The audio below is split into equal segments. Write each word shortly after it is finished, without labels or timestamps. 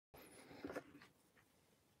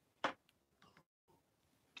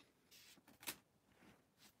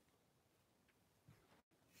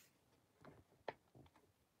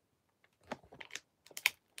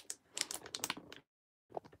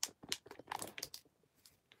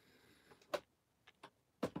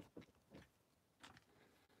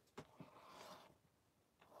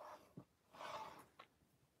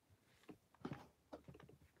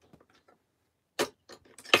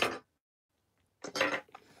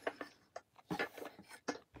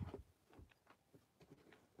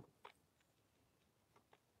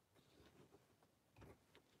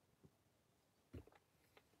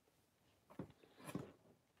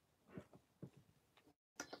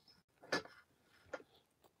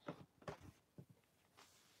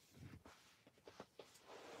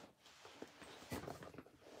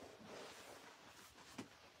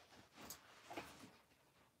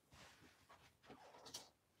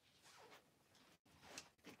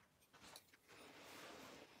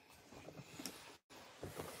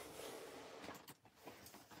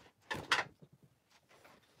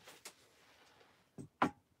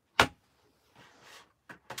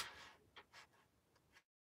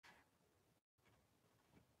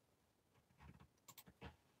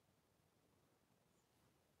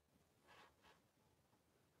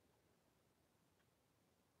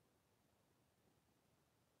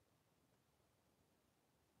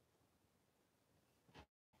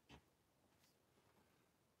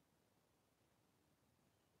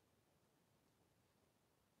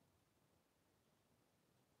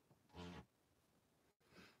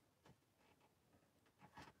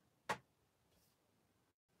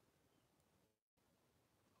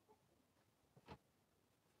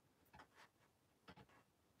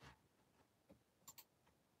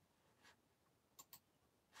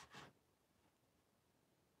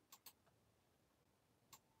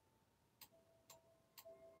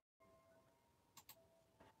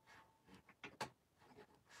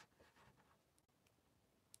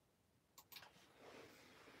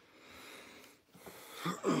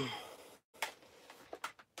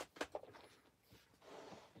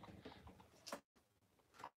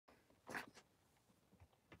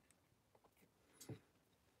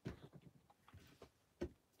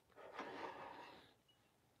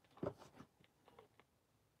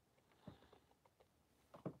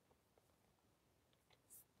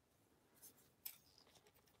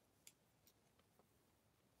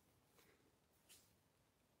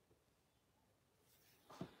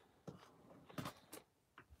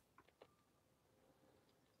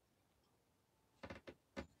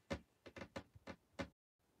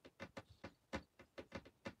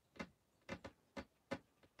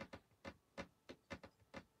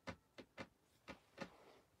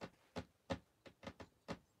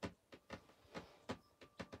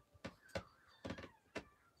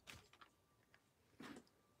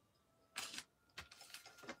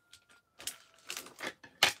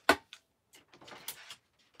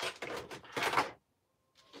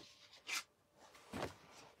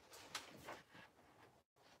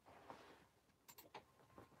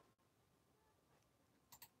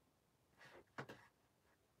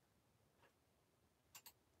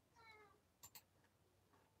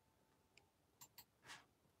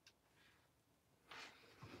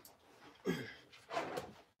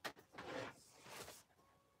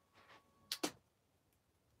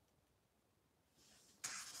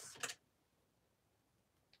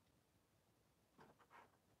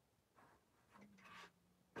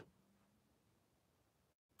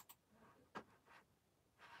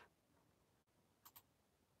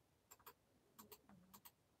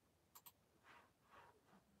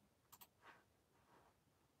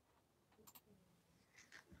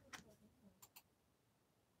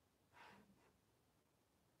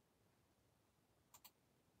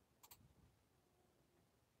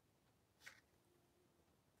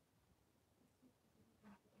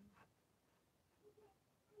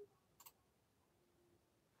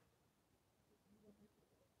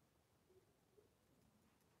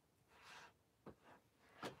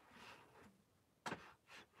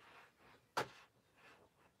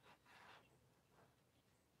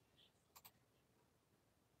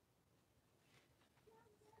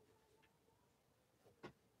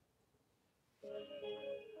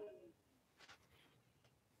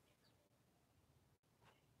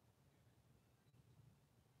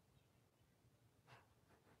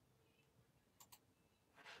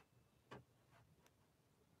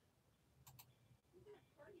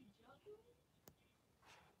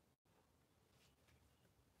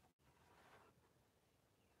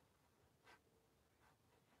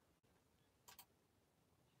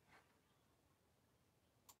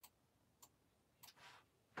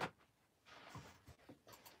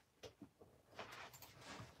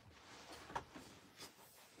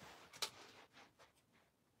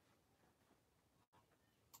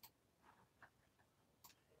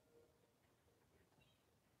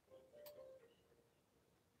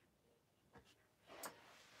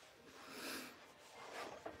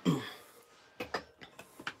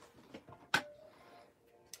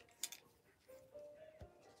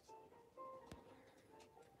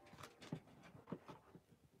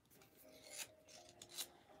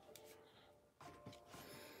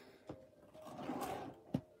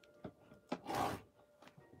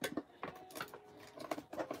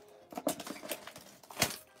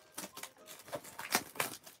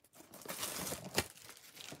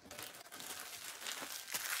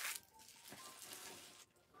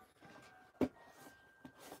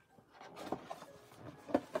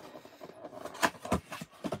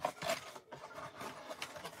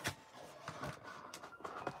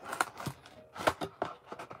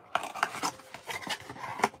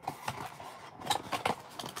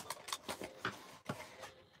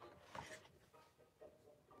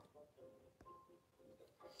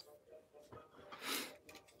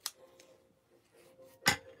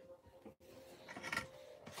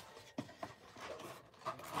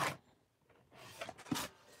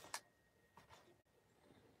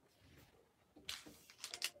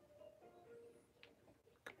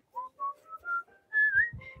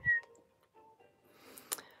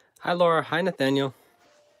Hi, Laura. Hi, Nathaniel.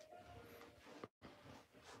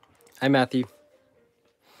 Hi, Matthew.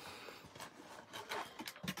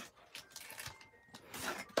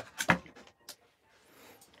 What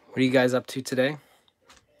are you guys up to today?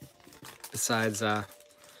 Besides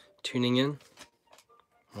tuning in?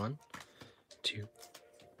 1, 2,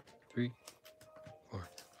 3, 4,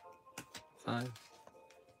 5,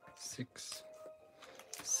 6,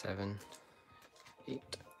 7,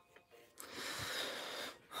 8.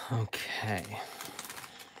 Okay.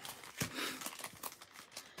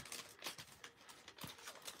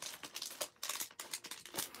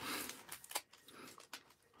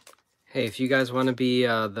 Hey, if you guys want to be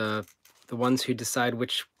the ones who decide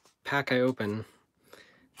which pack I open,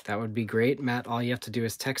 that would be great. Matt, all you have to do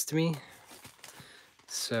is text me.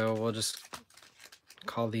 So we'll just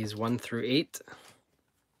call these 1 through 8.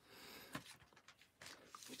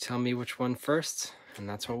 You tell me which one first, and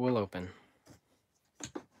that's what we'll open.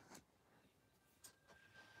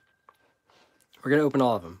 We're going to open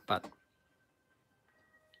all of them, but...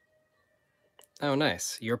 Oh,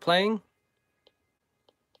 nice. You're playing?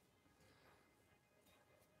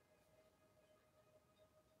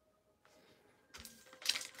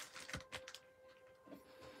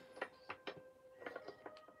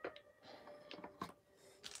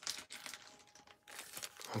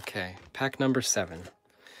 Okay, pack number 7.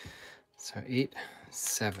 So 8,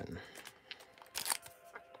 7.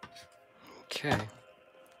 Okay.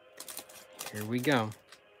 Here we go.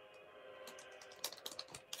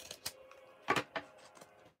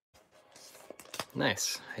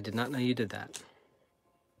 Nice. I did not know you did that.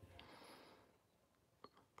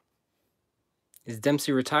 Is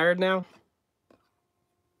Dempsey retired now?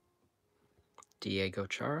 Diego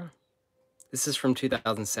Chara. This is from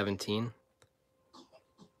 2017.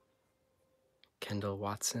 Kendall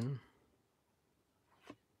Watson.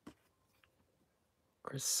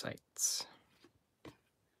 Chris Seitz.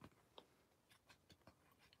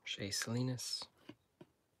 Shea Salinas.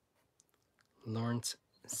 Lawrence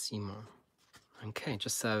Simon. Okay,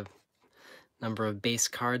 just a number of base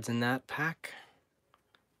cards in that pack.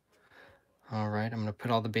 All right, I'm going to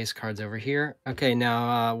put all the base cards over here. Okay,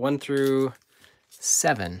 now 1 through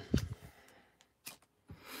 7.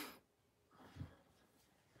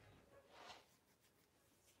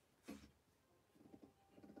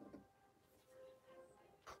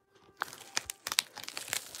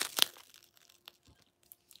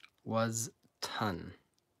 Was ton.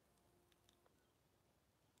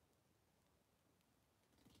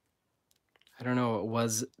 I don't know what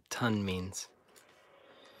was ton means.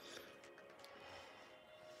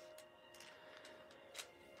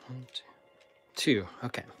 One, two.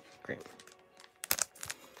 Okay, great.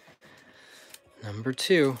 Number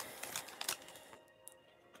 2.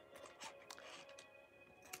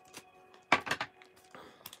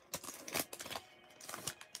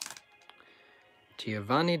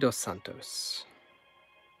 Giovanni Dos Santos.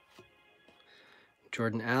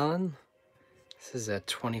 Jordan Allen. This is a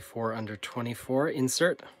 24 under 24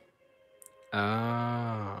 insert.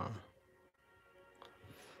 Oh.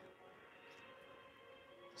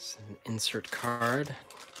 insert card.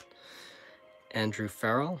 Andrew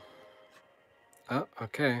Farrell. Oh,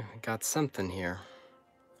 okay, got something here.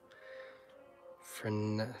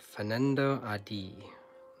 Fernando Adi.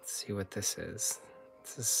 Let's see what this is.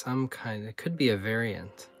 This is some kind, it could be a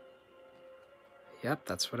variant. Yep,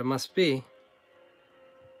 that's what it must be.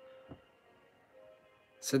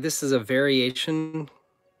 So this is a variation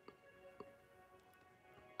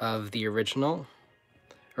of the original,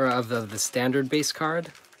 or of the standard base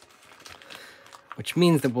card, which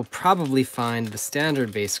means that we'll probably find the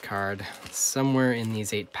standard base card somewhere in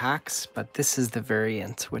these 8 packs, but this is the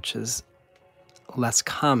variant, which is less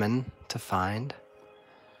common to find.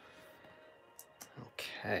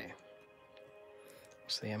 Okay.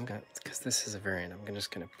 Actually, I'm gonna, because this is a variant, I'm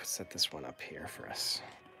just gonna set this one up here for us.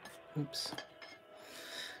 Oops.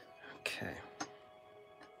 Okay.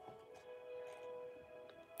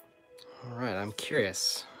 All right, I'm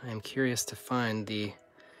curious. I'm curious to find the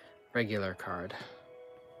regular card.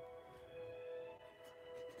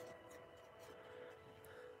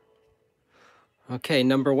 Okay,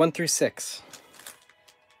 number 1 through 6.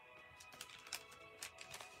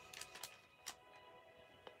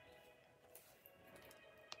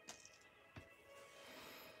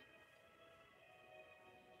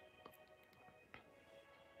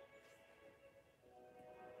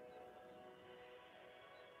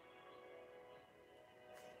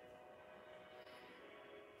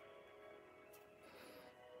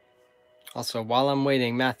 Also, while I'm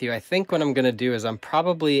waiting, Matthew, I think what I'm going to do is I'm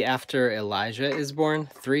probably after Elijah is born.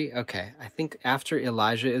 3? Okay. I think after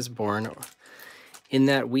Elijah is born, in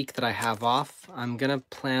that week that I have off, I'm going to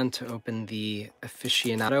plan to open the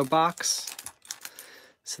aficionado box.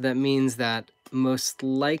 So that means that most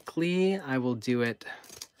likely I will do it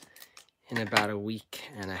in about a week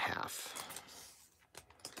and a half.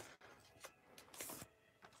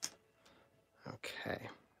 Okay.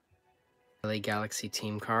 LA Galaxy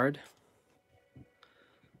team card.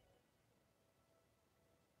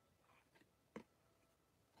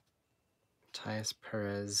 Tyus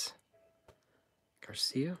Perez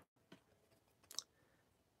Garcia.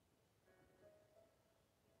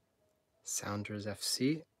 Sounders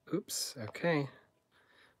FC. Oops, okay.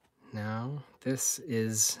 Now, this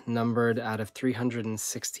is numbered out of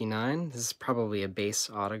 369. This is probably a base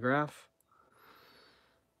autograph.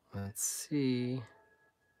 Let's see.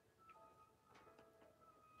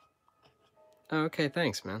 Oh, okay,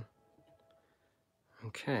 thanks, man.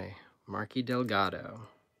 Okay, Marky Delgado,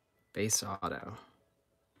 base auto.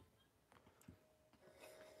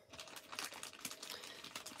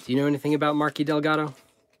 Do you know anything about Marky Delgado?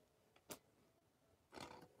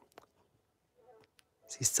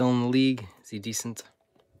 Is he still in the league? Is he decent?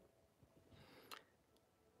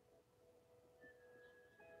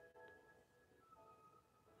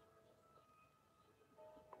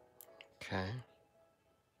 Okay.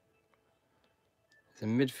 He's a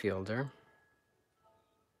midfielder.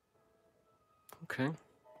 Okay.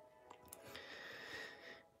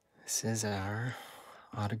 This is our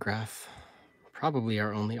autograph. Probably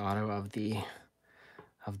our only auto of the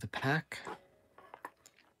pack.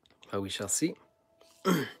 But we shall see.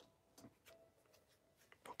 Okay.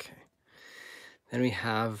 Then we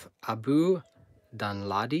have Abu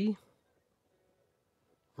Danladi.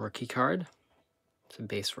 Rookie card. It's a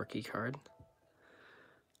base rookie card.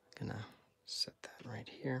 I'm gonna set that right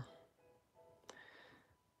here.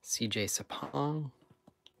 CJ Sapong,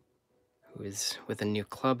 who is with a new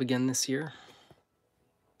club again this year.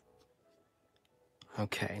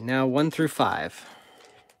 Okay, now 1 through 5.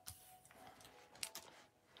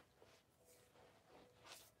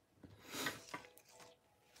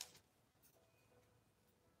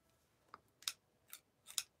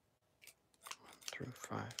 Through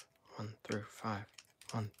 5, 1 through 5,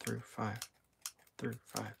 1 through 5, through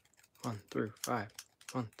 5, 1 through 5,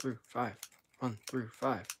 1 through 5, 1 through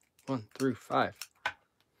 5, 1 through 5.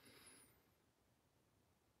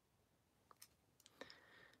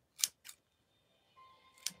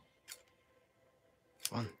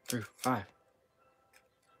 One through 5.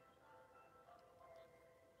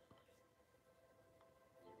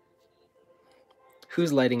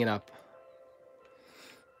 Who's lighting it up?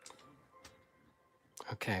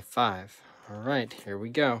 Okay, 5. All right, here we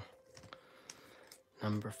go.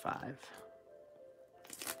 Number 5.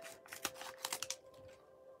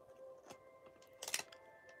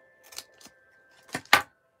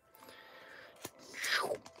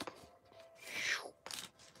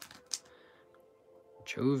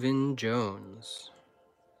 Jovin Jones.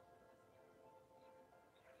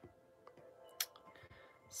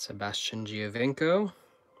 Sebastian Giovinco.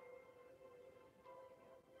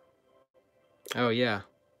 Oh, yeah.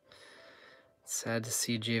 Sad to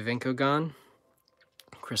see Giovinco gone.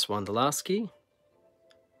 Chris Wondolowski.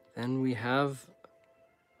 Then we have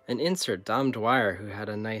an insert, Dom Dwyer, who had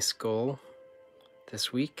a nice goal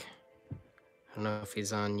this week. I don't know if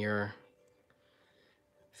he's on your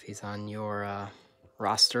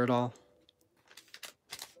roster at all.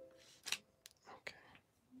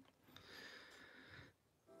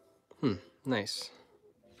 Okay. Nice.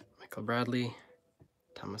 Michael Bradley,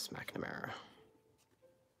 Thomas McNamara.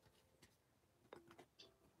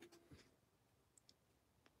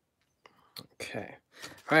 Okay.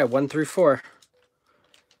 All right, 1 through 4.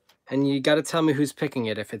 And you got to tell me who's picking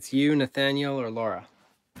it, if it's you, Nathaniel, or Laura,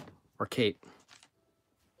 or Kate.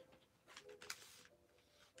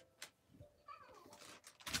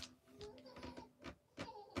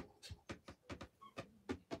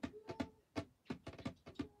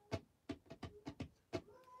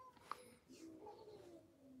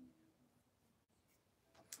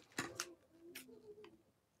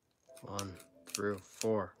 One through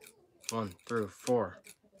four. 1 through 4.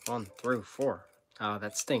 1 through 4. Oh,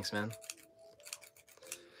 that stinks, man.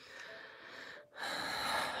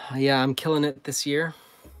 Yeah, I'm killing it this year.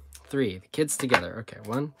 3. The kids together. Okay,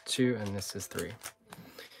 1, 2, and this is 3.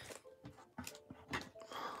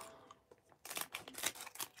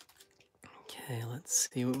 Okay, let's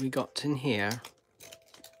see what we got in here.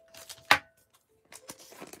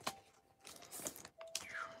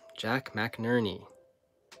 Jack McNerney.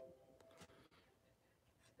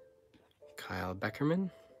 Kyle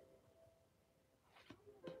Beckerman.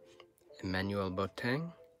 Emmanuel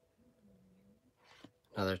Boateng.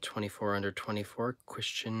 Another 24 under 24,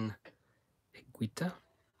 Christian Higuita.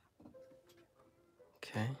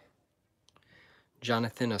 Okay.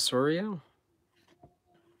 Jonathan Osorio.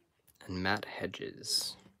 And Matt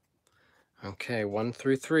Hedges. Okay, 1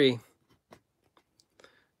 through 3.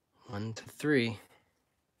 1 to 3.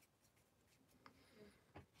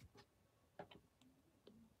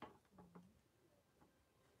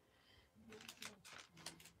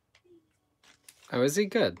 Oh, is he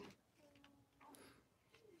good?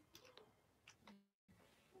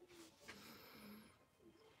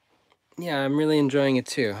 Yeah, I'm really enjoying it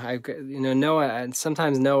too. Noah, and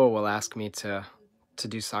sometimes Noah will ask me to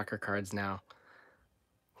do soccer cards now.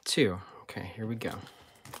 2. Okay, here we go.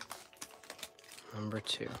 Number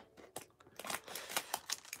 2.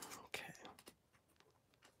 Okay.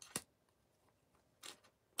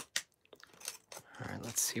 All right,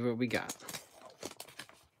 let's see what we got.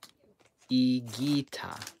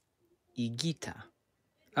 Igita.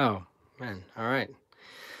 Oh, man. All right.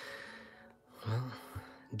 Well,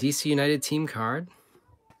 DC United team card.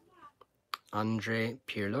 Andre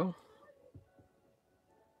Pirlo.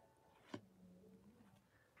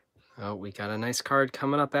 Oh, we got a nice card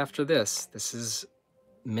coming up after this. This is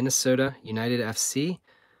Minnesota United FC.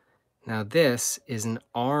 Now this is an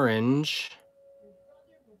orange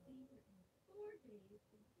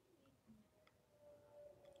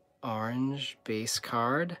base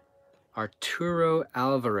card. Arturo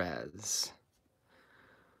Alvarez.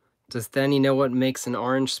 Does Danny know what makes an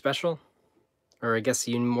orange special? Or I guess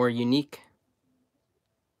more unique?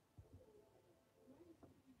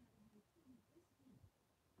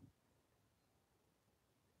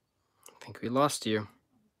 I think we lost you.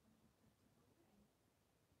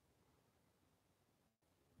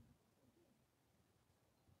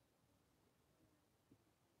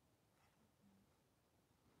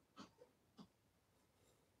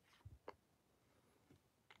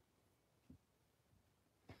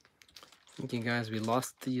 Thank you guys, we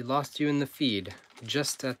lost you in the feed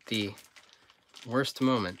just at the worst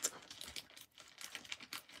moment.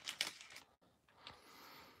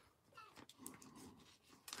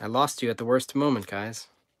 I lost you at the worst moment, guys.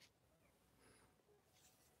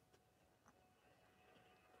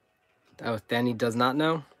 Oh, Danny does not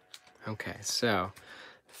know? Okay, so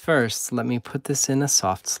first let me put this in a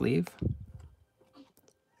soft sleeve.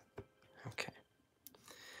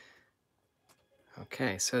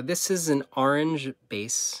 Okay, so this is an orange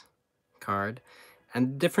base card,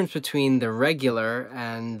 and the difference between the regular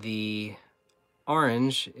and the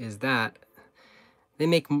orange is that they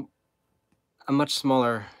make a much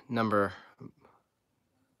smaller number,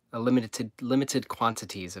 limited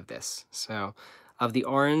quantities of this. So of the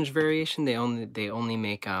orange variation, they only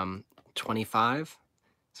make 25.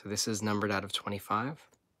 So this is numbered out of 25.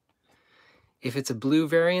 If it's a blue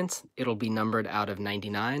variant, it'll be numbered out of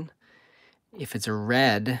 99. If it's a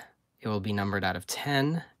red, it will be numbered out of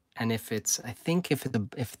 10. And if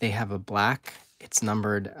they have a black, it's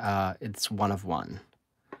numbered, it's 1 of 1.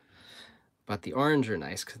 But the orange are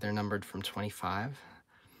nice because they're numbered from 25.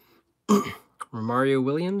 Romario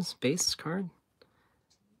Williams, base card.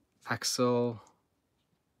 Axel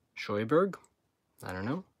Schoiberg, I don't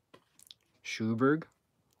know. Schuberg,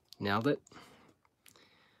 nailed it.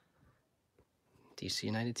 DC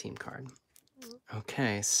United team card.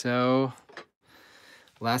 Okay, so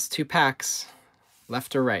last two packs,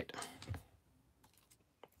 left or right?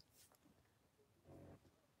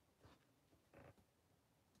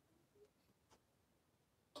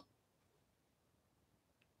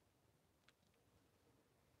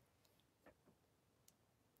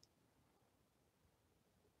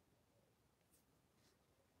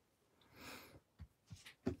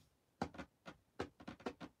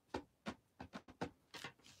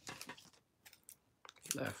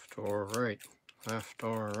 Left or right, left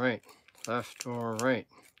or right, left or right,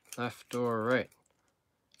 left or right,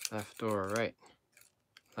 left or right,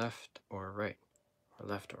 left or right, or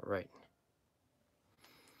left or right.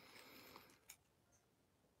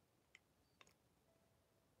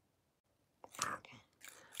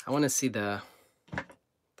 I want to see the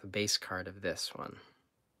base card of this one.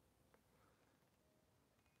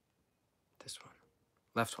 This one.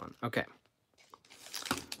 Left one. Okay.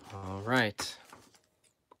 All right.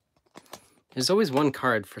 There's always one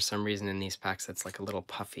card for some reason in these packs that's like a little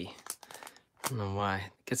puffy. I don't know why.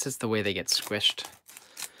 I guess it's the way they get squished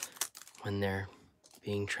when they're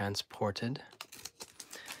being transported.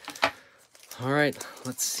 All right,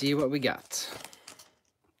 let's see what we got.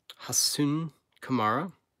 Hassan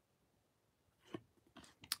Kamara.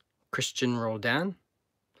 Christian Roldan.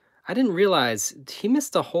 I didn't realize he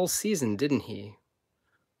missed a whole season, didn't he?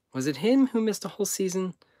 Was it him who missed a whole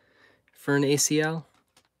season for an ACL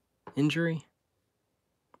injury?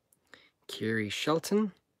 Kiri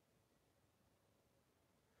Shelton.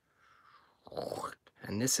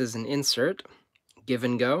 And this is an insert. Give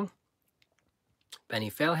and go. Benny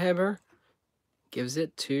Feilhaber gives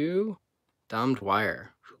it to Dom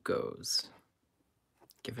Dwyer, who goes.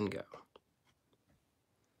 Give and go.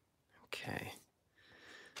 Okay.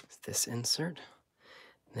 It's this insert.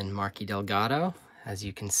 Then Marky Delgado, as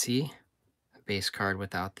you can see, a base card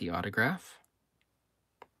without the autograph.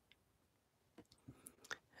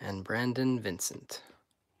 And Brandon Vincent.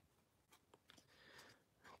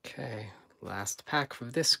 Okay, last pack for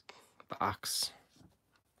this box.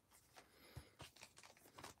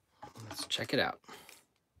 Let's check it out.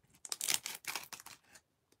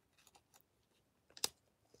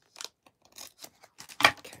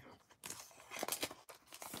 Okay.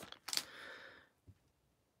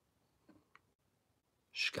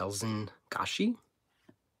 Shkelzen Gashi.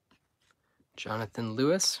 Jonathan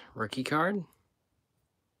Lewis, rookie card.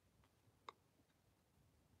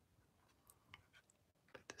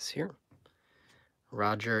 Put this here.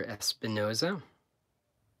 Roger Espinoza.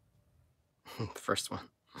 First one.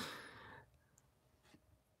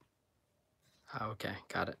 Oh, okay,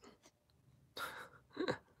 got it.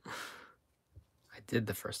 I did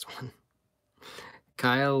the first one.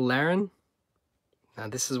 Kyle Laren. Now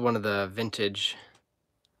this is one of the vintage.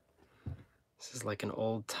 This is like an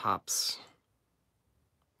old Topps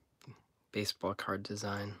baseball card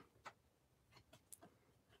design.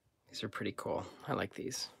 These are pretty cool. I like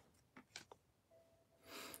these.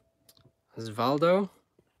 Osvaldo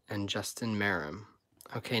and Justin Merrim.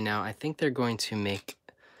 Okay, now I think they're going to make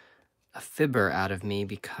a fibber out of me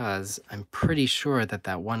because I'm pretty sure that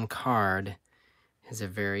that one card is a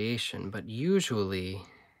variation, but usually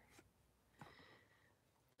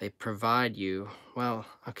they provide you, well,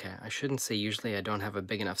 okay, I shouldn't say usually, I don't have a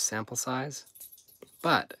big enough sample size,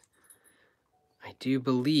 but I do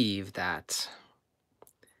believe that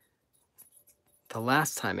the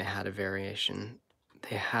last time I had a variation,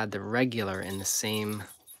 they had the regular in the same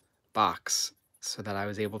box so that I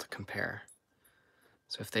was able to compare.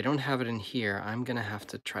 So if they don't have it in here, I'm gonna have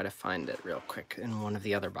to try to find it real quick in one of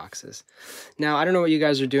the other boxes. Now, I don't know what you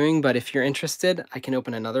guys are doing, but if you're interested, I can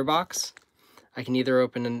open another box. I can either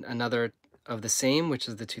open another of the same, which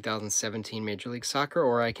is the 2017 Major League Soccer,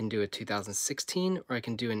 or I can do a 2016, or I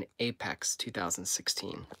can do an Apex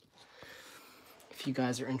 2016. If you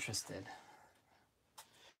guys are interested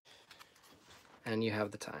and you have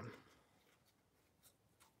the time.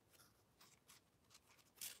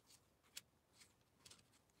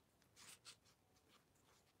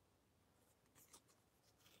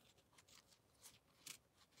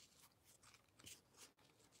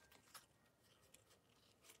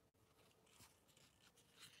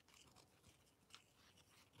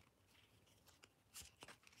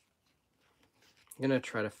 I'm gonna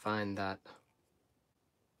try to find that.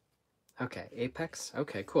 Okay, Apex.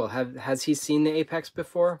 Okay, cool. Has he seen the Apex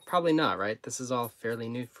before? Probably not, right? This is all fairly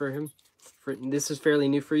new for him. This is fairly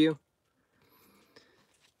new for you?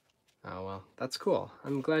 Oh, well, that's cool.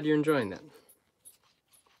 I'm glad you're enjoying that.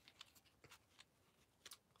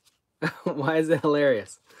 Why is it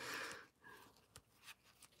hilarious?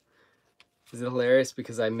 Is it hilarious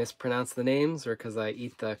because I mispronounce the names or because I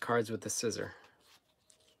eat the cards with the scissor?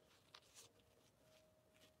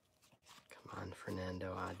 Come on,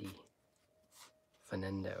 Fernando Adi.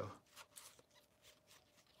 Fernando.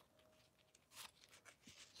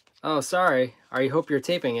 Oh, sorry. I hope you're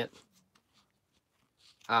taping it.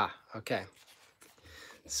 Ah, okay.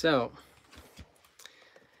 So,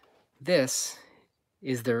 this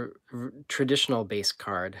is the traditional base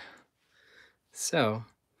card. So,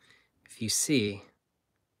 if you see,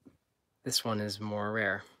 this one is more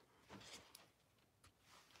rare.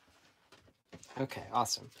 Okay,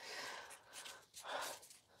 awesome.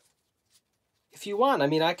 If you want, I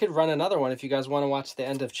mean, I could run another one if you guys want to watch the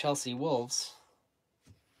end of Chelsea Wolves.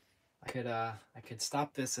 I could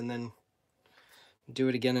stop this and then do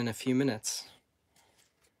it again in a few minutes.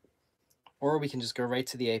 Or we can just go right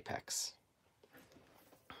to the apex.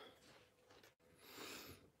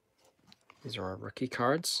 These are our rookie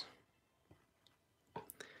cards.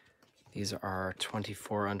 These are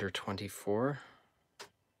 24 under 24.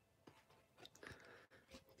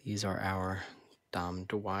 These are our Dom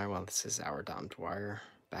Dwyer. Well, this is our Dom Dwyer.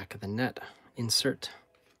 Back of the net. Insert.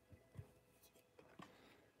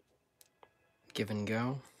 Give and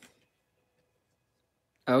go.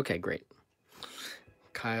 Okay, great.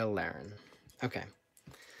 Kyle Laren. Okay.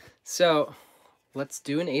 So, let's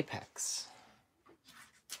do an apex.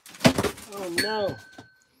 Oh no!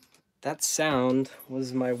 That sound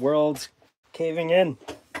was my world caving in.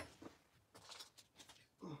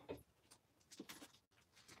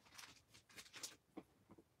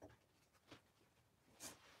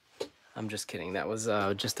 I'm just kidding. That was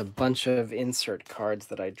just a bunch of insert cards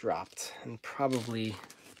that I dropped and probably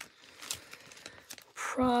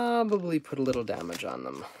put a little damage on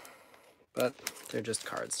them, but they're just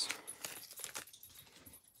cards.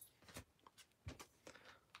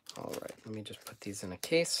 All right, let me just put these in a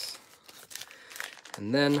case,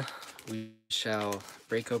 and then we shall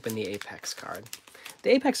break open the Apex card.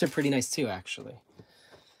 The Apex are pretty nice too, actually.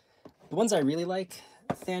 The ones I really like,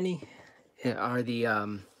 Fanny, are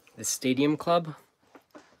the Stadium Club.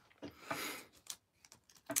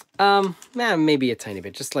 Maybe a tiny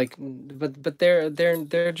bit, just like, but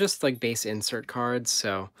they're just like base insert cards.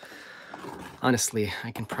 So honestly,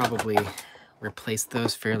 I can probably replace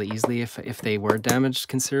those fairly easily if they were damaged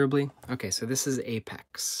considerably. Okay, so this is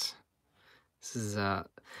Apex. This is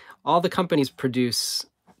all the companies produce.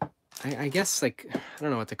 I guess like I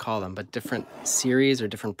don't know what to call them, but different series or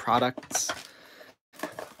different products.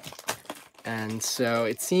 And so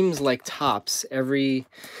it seems like Topps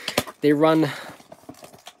they run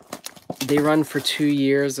for 2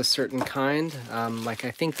 years a certain kind. Like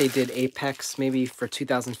I think they did Apex maybe for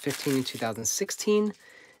 2015 and 2016.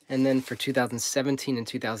 And then for 2017 and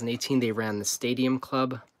 2018, they ran the Stadium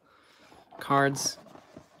Club cards.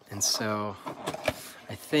 And so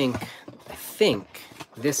I think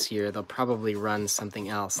this year they'll probably run something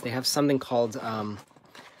else. They have something called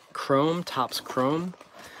Chrome, Topps Chrome,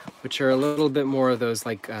 which are a little bit more of those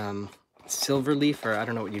like silver leaf, or I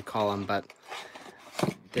don't know what you'd call them, but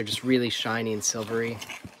they're just really shiny and silvery.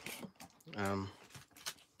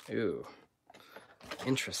 Ooh,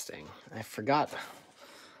 interesting. I forgot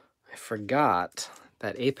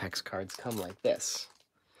that Apex cards come like this.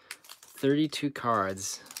 32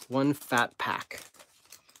 cards, one fat pack.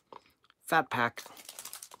 Fat pack.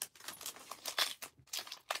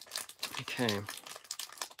 Okay.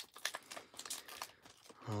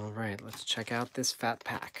 All right, let's check out this fat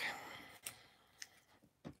pack.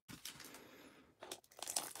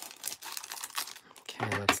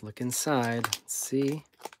 Okay, let's look inside. Let's see.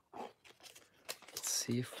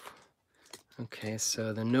 Okay,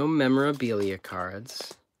 so the no memorabilia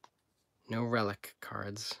cards, no relic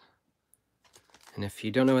cards. And if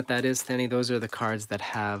you don't know what that is, Fanny, those are the cards that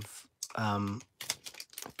have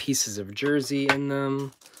pieces of jersey in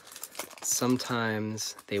them.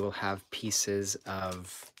 Sometimes they will have pieces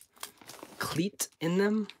of cleat in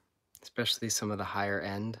them, especially some of the higher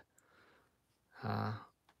end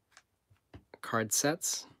card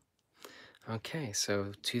sets. Okay,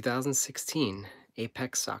 so 2016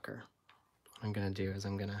 Apex Soccer. What I'm going to do is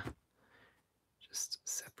I'm going to just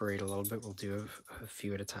separate a little bit. We'll do a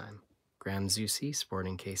few at a time. Graham Zusi,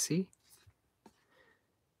 Sporting KC.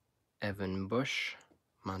 Evan Bush,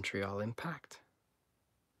 Montreal Impact.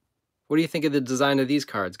 What do you think of the design of these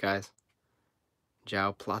cards, guys?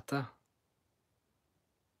 João Plata.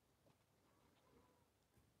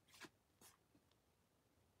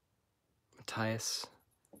 Matthias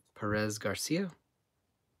Perez Garcia.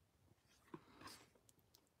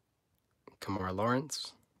 Kamora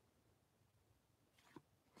Lawrence.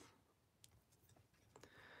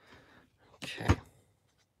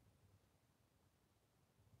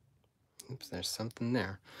 Oops, there's something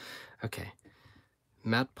there. Okay.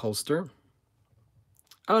 Matt Polster.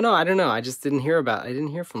 Oh, no, I don't know. I just didn't hear I didn't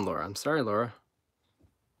hear from Laura. I'm sorry, Laura.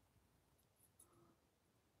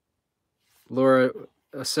 Laura,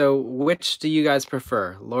 so which do you guys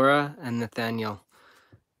prefer? Laura and Nathaniel,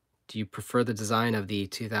 do you prefer the design of the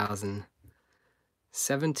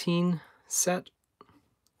 2017 set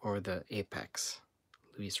or the Apex?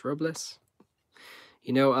 Luis Robles?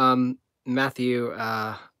 You know, Matthew,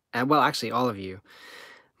 and well, actually, all of you.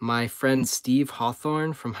 My friend Steve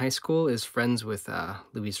Hawthorne from high school is friends with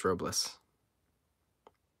Luis Robles.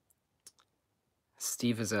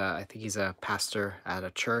 Steve is I think he's a pastor at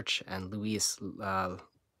a church, and Luis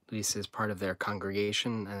is part of their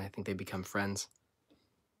congregation, and I think they become friends.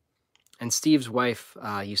 And Steve's wife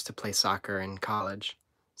used to play soccer in college,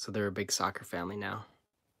 so they're a big soccer family now.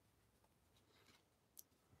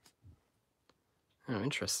 Oh,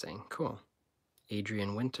 interesting. Cool.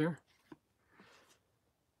 Adrian Winter.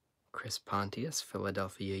 Chris Pontius,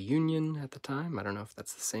 Philadelphia Union at the time. I don't know if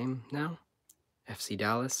that's the same now. FC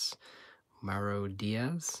Dallas. Mauro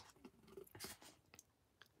Diaz.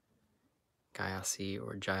 Gayasi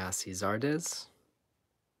or Jayasi Zardes.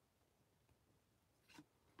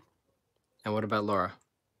 And what about Laura?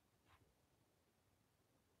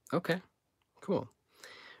 Okay, cool.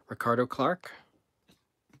 Ricardo Clark.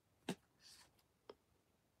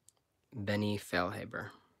 Benny Feilhaber.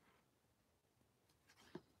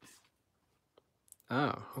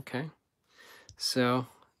 Oh, okay. So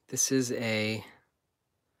this is a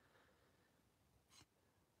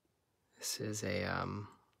I'm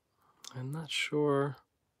not sure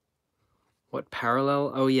what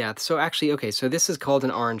parallel. Oh yeah, so actually, okay, so this is called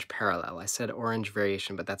an orange parallel. I said orange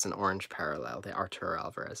variation, but that's an orange parallel, the Arturo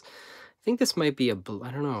Alvarez. I think this might be a blue,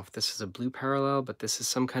 I don't know if this is a blue parallel, but this is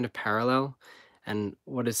some kind of parallel. And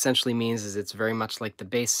what it essentially means is it's very much like the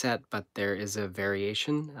base set, but there is a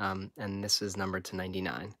variation, and this is numbered to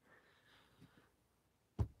 99.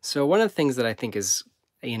 So one of the things that I think is,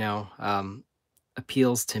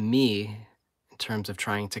 appeals to me in terms of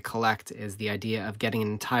trying to collect is the idea of getting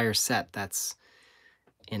an entire set that's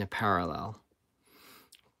in a parallel.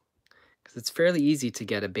 Because it's fairly easy to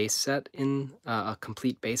get a base set in a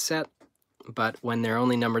complete base set, but when they're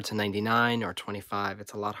only numbered to 99 or 25,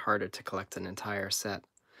 it's a lot harder to collect an entire set.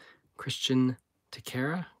 Christian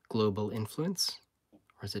Teixeira, Global Influence,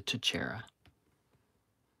 or is it Teixeira?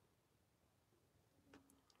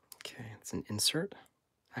 Okay, it's an insert.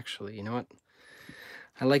 Actually, you know what?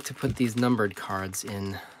 I like to put these numbered cards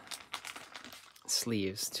in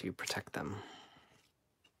sleeves to protect them.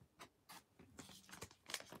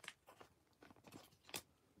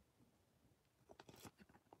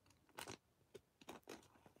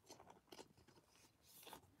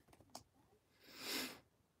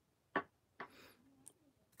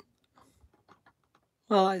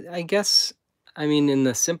 Well, I guess, I mean, in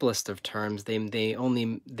the simplest of terms,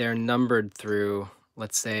 they're numbered through,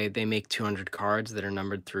 let's say they make 200 cards that are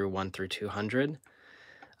numbered through 1 through 200.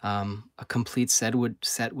 A complete set would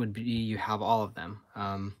be you have all of them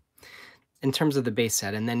in terms of the base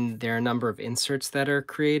set, and then there are a number of inserts that are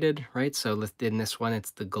created, right? So in this one,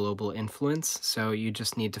 it's the global influence. So you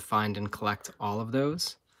just need to find and collect all of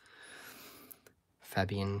those.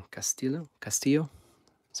 Fabian Castillo,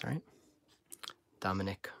 sorry.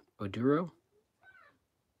 Dominic Oduro.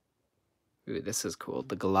 Ooh, this is cool.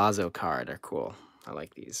 The Golazo card are cool. I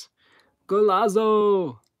like these.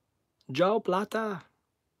 Golazo! Joe Plata!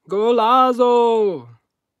 Golazo!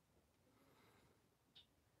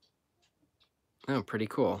 Oh, pretty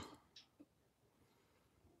cool.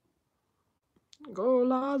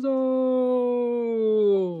 Golazo!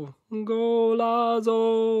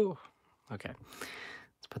 Golazo! Okay,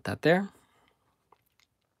 let's put that there.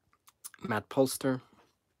 Matt Polster.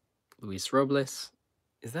 Luis Robles.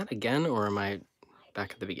 Is that again, or am I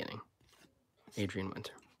back at the beginning? Adrian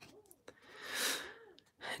Winter.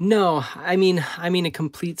 No, I mean a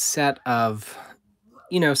complete set of,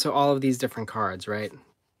 so all of these different cards, right?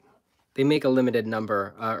 They make a limited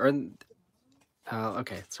number,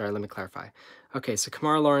 okay, sorry, let me clarify. Okay, so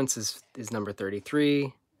Kamar Lawrence is number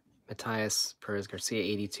 33, Matthias Perez Garcia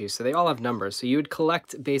 82, so they all have numbers. So you would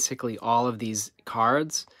collect basically all of these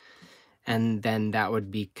cards, and then that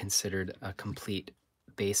would be considered a complete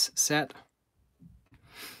base set.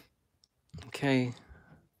 Okay,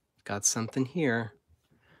 got something here.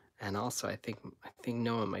 And also, I think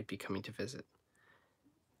Noah might be coming to visit.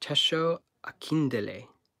 Tesho Akindele.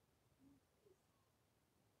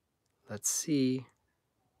 Let's see.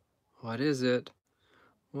 What is it?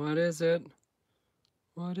 What is it?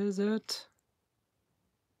 What is it?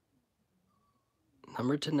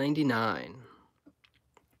 Number to 99.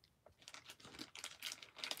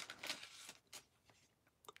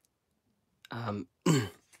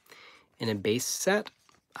 In a base set,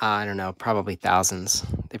 I don't know, probably thousands.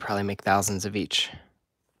 They probably make thousands of each.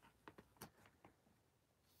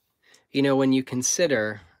 You know, when you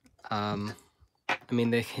consider, I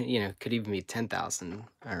mean, they, could even be 10,000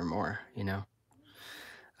 or more,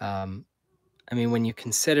 I mean, when you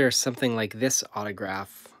consider something like this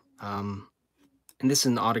autograph, and this is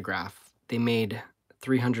an autograph, they made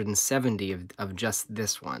 370 of just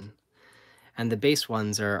this one. And the base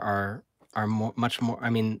ones are much more, I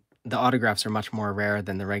mean, the autographs are much more rare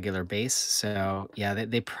than the regular base. So yeah,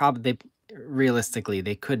 they probably, realistically,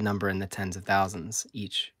 they could number in the tens of thousands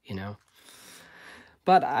each,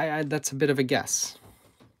 But that's a bit of a guess.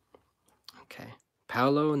 Okay.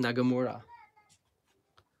 Paolo Nagamura.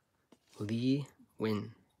 Lee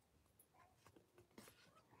Win.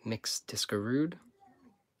 Mixed Discarud.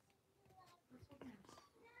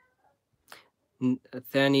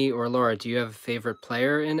 Thani or Laura, do you have a favorite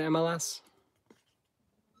player in MLS?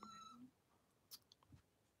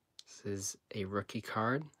 This is a rookie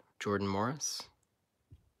card, Jordan Morris.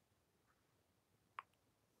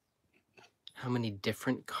 How many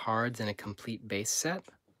different cards in a complete base set?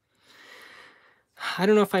 I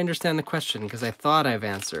don't know if I understand the question because I thought I've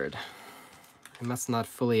answered. I must not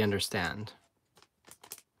fully understand.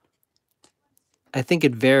 I think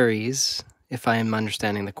it varies if I am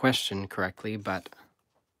understanding the question correctly, but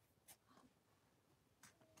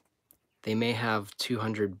they may have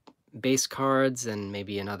 200 base cards and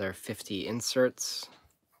maybe another 50 inserts,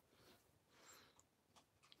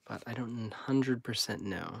 but I don't 100%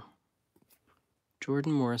 know.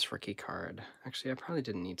 Jordan Morris rookie card. Actually, I probably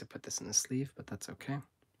didn't need to put this in the sleeve, but that's okay.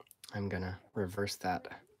 I'm gonna reverse that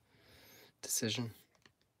decision.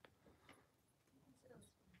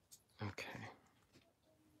 Okay.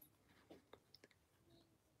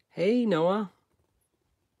 Hey, Noah.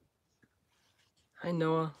 Hi,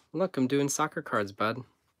 Noah. Look, I'm doing soccer cards, bud.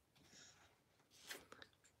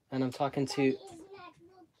 And I'm talking to... He's not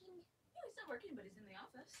working, but he's in the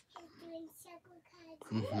office. He's doing soccer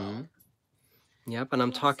cards. Mm-hmm. Yep, and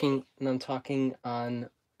I'm talking on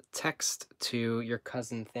text to your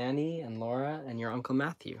cousin Thani and Laura and your Uncle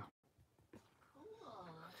Matthew. Cool.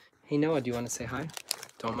 Hey, Noah, do you want to say hi?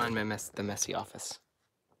 Don't mind the messy office.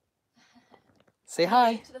 Say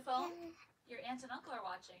hi. To the phone. Your aunt and uncle are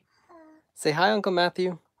watching. Say hi, Uncle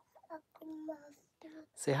Matthew.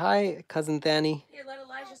 Say hi, cousin Thani. Here, let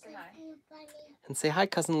Elijah say hi. And say hi,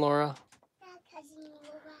 cousin Laura.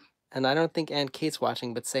 And I don't think Aunt Kate's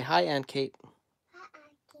watching, but say hi, Aunt Kate.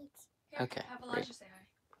 Here, Okay. have Elijah say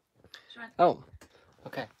hi. Oh,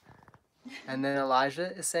 okay. And then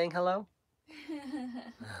Elijah is saying hello.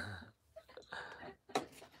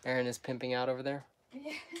 Aaron is pimping out over there.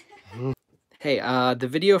 Hey, the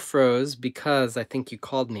video froze because I think you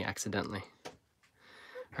called me accidentally.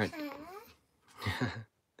 All right.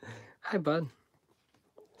 Hi, bud.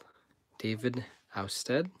 David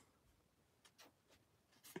Ousted.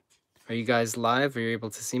 Are you guys live? Are you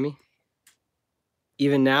able to see me?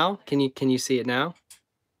 Even now? Can you see it now?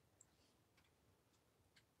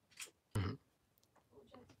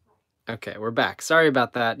 Okay, we're back. Sorry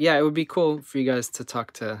about that. Yeah, it would be cool for you guys to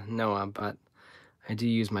talk to Noah, but I do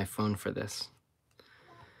use my phone for this.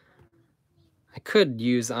 I could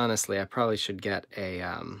use, honestly, I probably should get a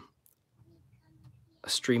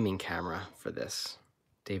streaming camera for this.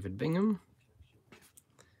 David Bingham.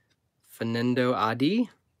 Fernando Adi.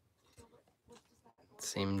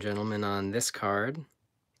 Same gentleman on this card.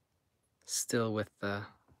 Still with the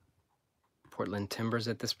Portland Timbers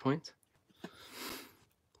at this point.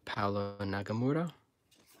 Paolo Nagamura.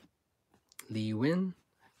 Lee Win.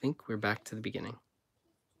 I think we're back to the beginning.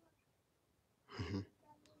 Okay,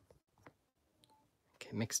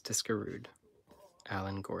 Mixed Discarud.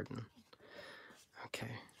 Alan Gordon.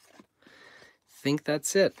 Okay. Think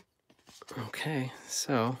that's it. Okay,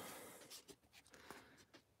 so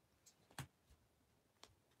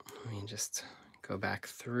let me just go back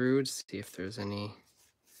through to see if there's anything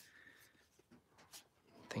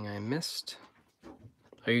I missed.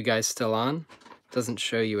 Are you guys still on? It doesn't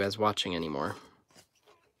show you as watching anymore.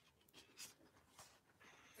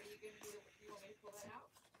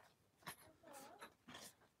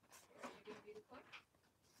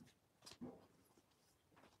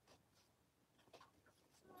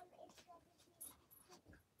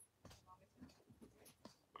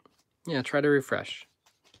 Yeah, try to refresh.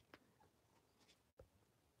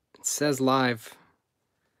 It says live.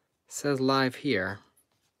 It says live here.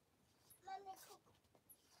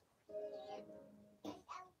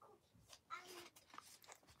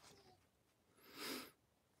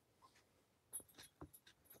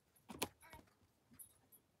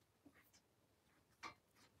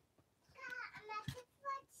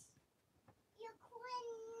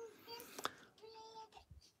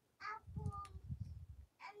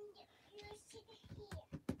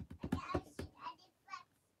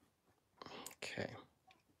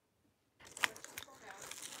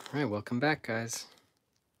 All right, welcome back, guys.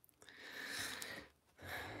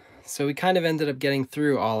 So we kind of ended up getting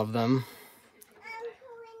through all of them.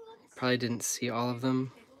 Probably didn't see all of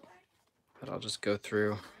them, but I'll just go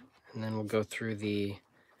through, and then we'll go through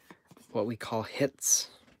what we call hits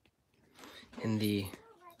in the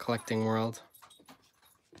collecting world.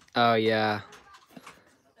 Oh yeah,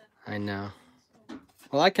 I know.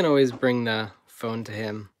 Well, I can always bring the phone to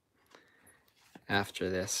him after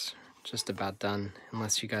this. Just about done,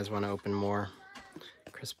 unless you guys want to open more.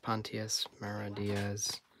 Chris Pontius, Mara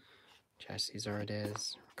Diaz, Jesse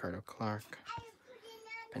Zardes, Ricardo Clark,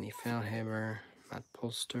 Benny Feilhaber, Matt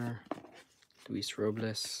Polster, Luis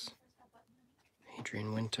Robles,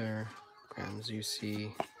 Adrian Winter, Graham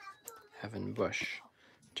Zusi, Evan Bush,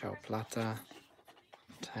 Joe Plata,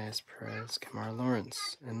 Matthias Perez, Kamar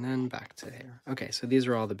Lawrence, and then back to here. Okay, so these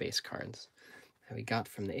are all the base cards that we got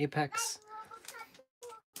from the Apex.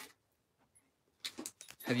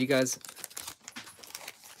 Have you guys...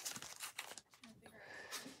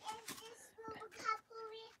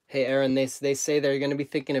 Hey, Aaron, they say they're going to be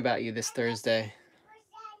thinking about you this Thursday.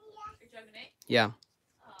 Yeah.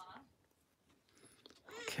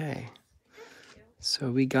 Okay.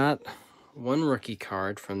 So we got one rookie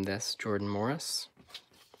card from this, Jordan Morris.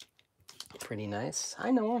 Pretty nice.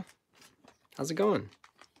 Hi, Noah. How's it going?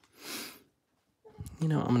 You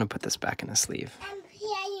know, I'm going to put this back in the sleeve. I'm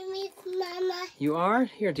playing with Mama. You are?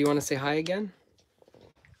 Here, do you want to say hi again?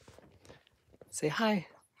 Say hi.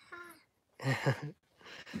 Hi.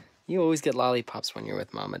 You always get lollipops when you're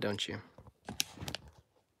with Mama, don't you?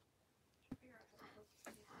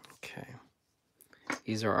 Okay.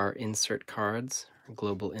 These are our insert cards, our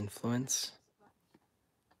global influence.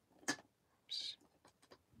 Oops.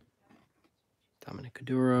 Dominic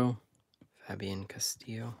Caduro, Fabian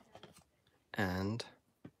Castillo, and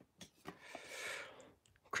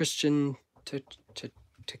Christian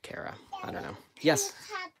Takara. I don't know. Yes.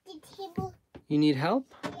 You need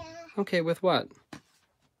help? Yeah. Okay, with what?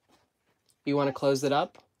 You want to close it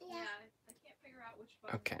up? Yeah. I can't figure out which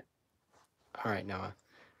button. Okay. All right, Noah.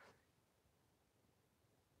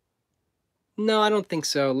 No, I don't think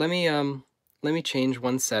so. Let me change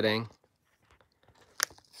one setting.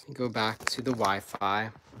 Go back to the Wi-Fi.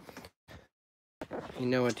 You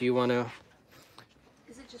know what? Do you want to?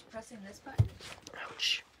 Is it just pressing this button?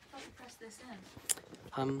 Ouch. I thought you press this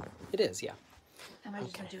in. It is, yeah. Am I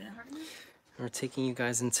just Okay. not doing it hard enough? We're taking you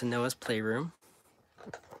guys into Noah's playroom.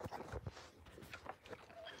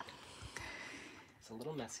 It's a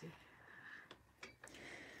little messy.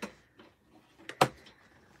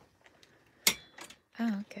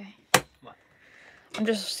 Oh, okay. What? I'm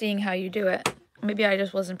just seeing how you do it. Maybe I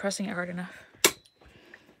just wasn't pressing it hard enough.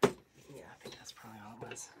 Yeah, I think that's probably all it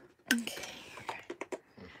was. Okay.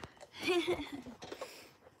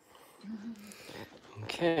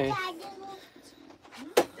 Okay. I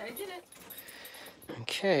did it.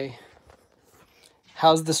 Okay.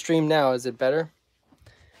 How's the stream now? Is it better?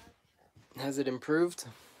 Has it improved?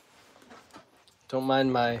 Don't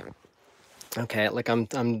mind my... Okay, like I'm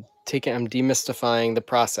demystifying the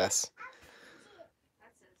process.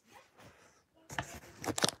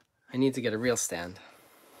 I need to get a real stand.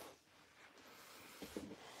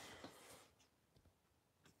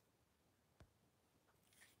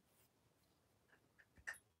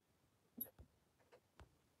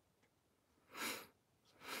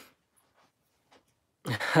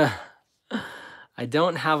 I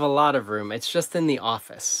don't have a lot of room. It's just in the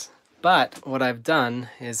office. But what I've done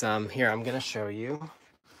is, here, I'm gonna show you.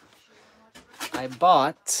 I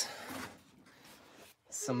bought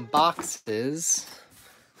some boxes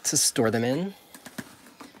to store them in.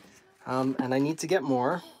 And I need to get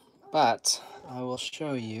more, but I will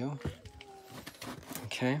show you.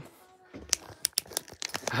 Okay.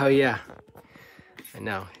 Oh yeah, I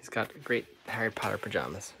know, he's got great Harry Potter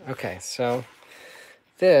pajamas. Okay, so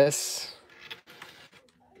this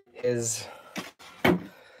is,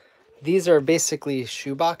 these are basically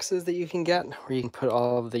shoe boxes that you can get where you can put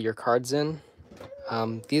all of your cards in.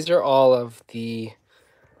 These are all of the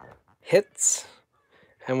hits,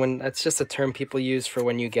 and that's just a term people use for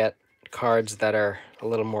when you get cards that are a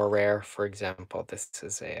little more rare. For example, this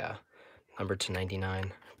is a number to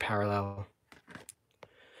 99 parallel.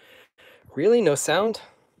 Really, no sound?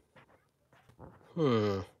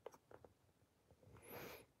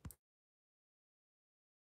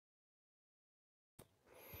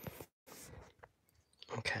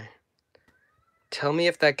 Okay. Tell me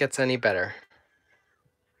if that gets any better.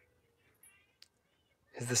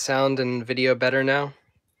 Is the sound and video better now?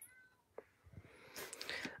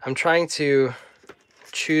 I'm trying to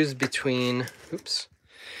choose between, oops.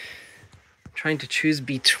 I'm trying to choose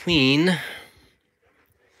between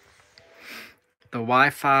the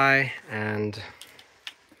Wi-Fi and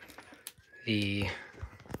the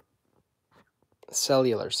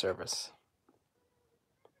cellular service.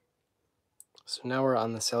 So now we're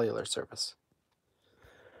on the cellular service.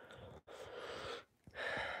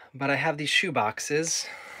 But I have these shoe boxes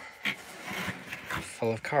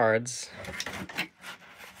full of cards.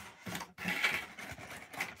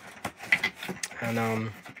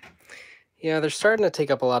 And yeah, they're starting to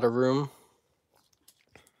take up a lot of room.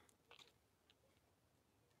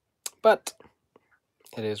 But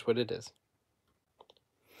it is what it is.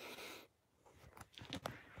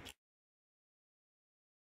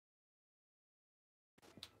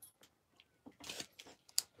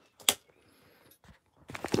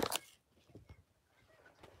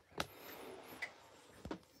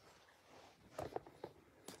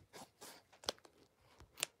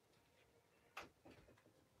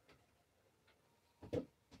 You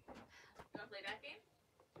wanna play that game?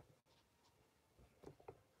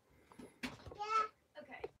 Yeah.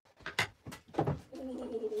 Okay.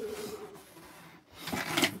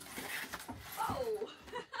 Oh,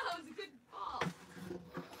 that was a good ball.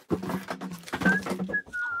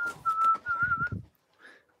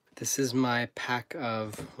 This is my pack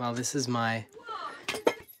of, well, this is my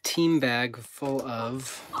team bag full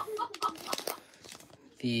of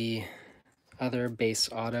the other base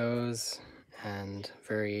autos and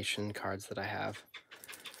variation cards that I have.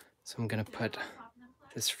 So I'm gonna put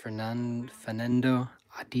this Fernando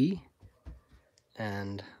Adi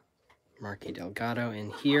and Marky Delgado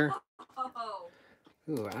in here.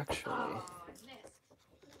 Ooh, actually,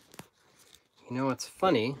 you know what's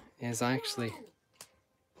funny is I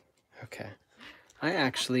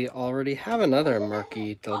actually already have another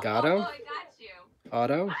Marky Delgado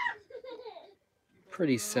auto.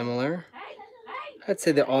 Pretty similar. I'd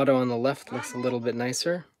say the auto on the left looks a little bit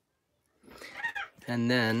nicer.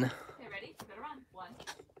 And then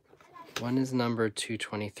one is number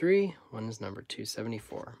 223, one is number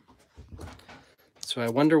 274. So I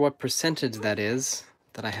wonder what percentage that is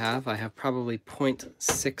that I have. I have probably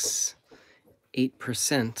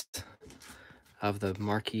 0.68% of the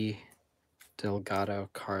Marky Delgado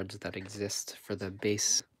cards that exist for the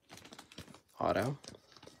base auto.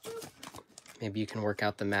 Maybe you can work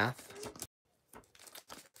out the math.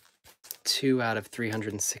 2 out of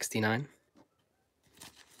 369.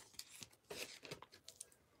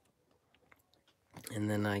 And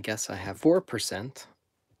then I guess I have 4%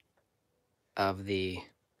 of the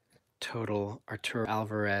total Arturo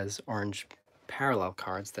Alvarez orange parallel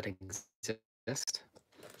cards that exist.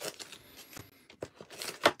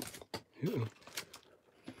 Ooh.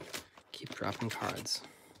 Keep dropping cards.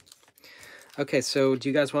 Okay, so do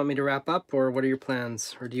you guys want me to wrap up, or what are your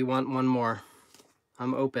plans? Or do you want one more?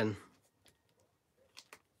 I'm open.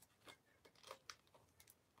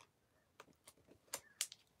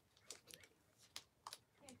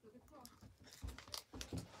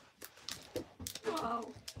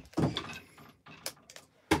 Whoa.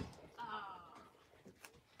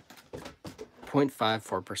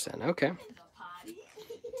 0.54%. Okay.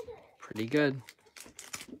 Pretty good.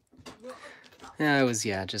 Yeah, I was,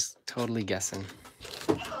 just totally guessing.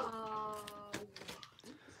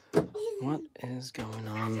 What is going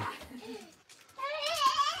on?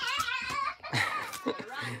 I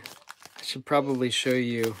should probably show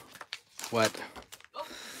you what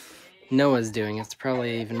Noah's doing. It's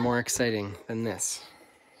probably even more exciting than this.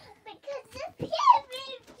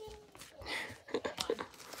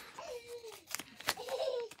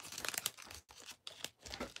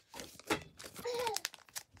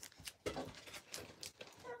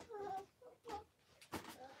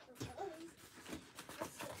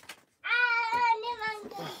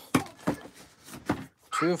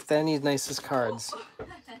 Two of Fanny's nicest cards.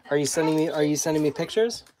 Are you sending me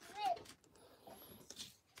pictures?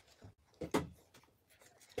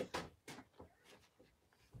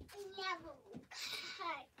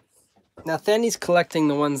 Now Fanny's collecting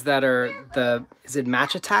the ones that are is it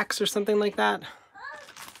match attacks or something like that?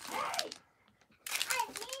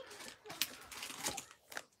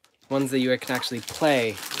 Ones that you can actually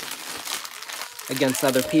play against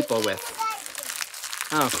other people with.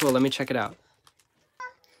 Oh, cool. Let me check it out.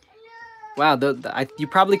 Wow, you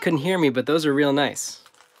probably couldn't hear me, but those are real nice.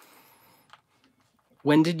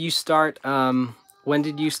 When did you start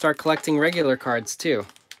collecting regular cards too?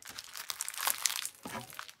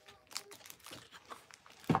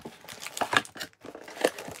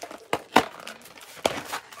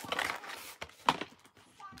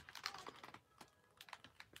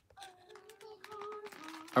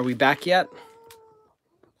 Are we back yet?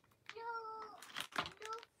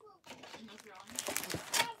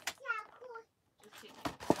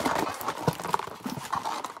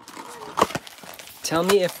 tell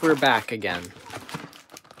me if we're back again.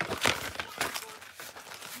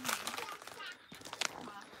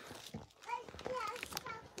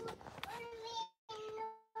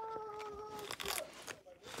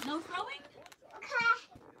 No throwing?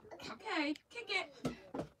 Okay, kick it.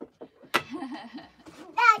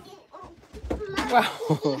 Wow.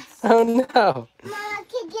 Oh no. Mama,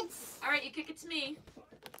 kick it. All right, you kick it to me.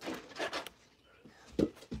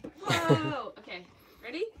 Whoa. Okay,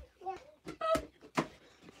 ready?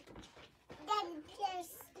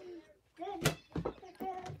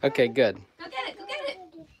 Okay, good. Go get it, go get it.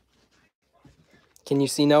 Can you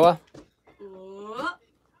see Noah? Whoa.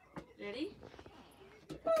 Ready?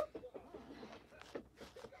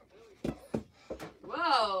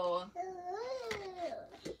 Whoa.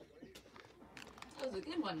 That was a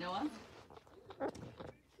good one, Noah.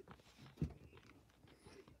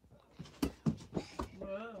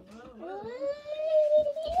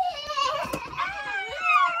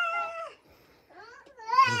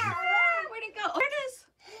 Where'd it go? Oh, there it is.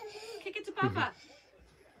 Kick it to Papa.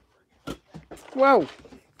 Whoa.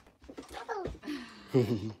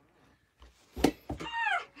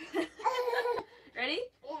 Ready?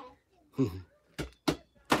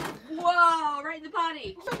 Whoa, right in the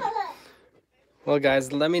potty. Well,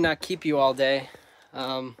 guys, let me not keep you all day.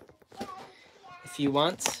 If you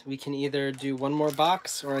want, we can either do one more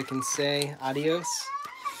box or I can say adios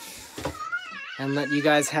and let you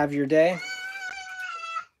guys have your day.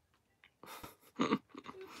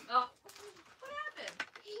 Oh, what happened?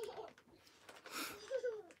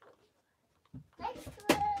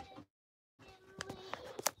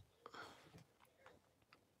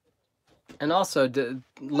 And also,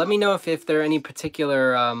 let me know if there are any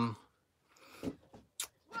particular Whoa.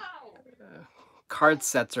 card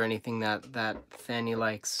sets or anything that Fanny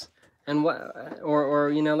likes, and what, or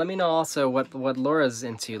you know, let me know also what Laura's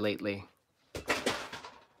into lately.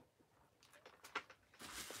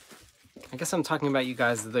 I guess I'm talking about you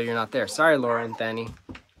guys, though you're not there. Sorry, Laura and Fanny.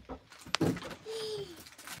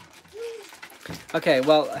 Okay,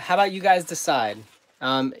 well, how about you guys decide?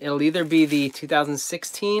 It'll either be the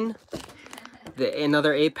 2016,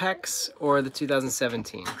 another Apex, or the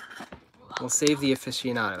 2017. We'll save the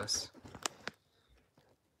aficionados.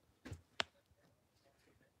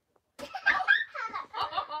 That's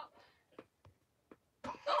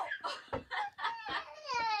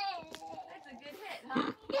a good hit,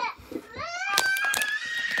 huh?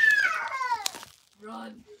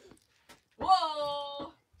 Run.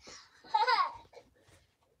 Whoa.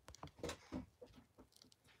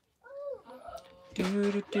 Do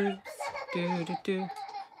do do do do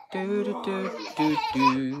do do do do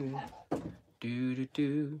do do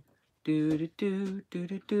do do do do do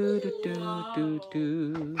do do do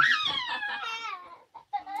do.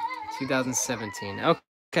 2017.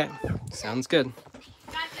 Okay, sounds good.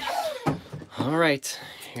 Gotcha. All right,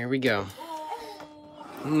 here we go.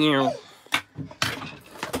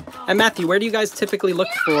 And Matthew, where do you guys typically look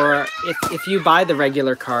for if you buy the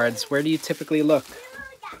regular cards? Where do you typically look?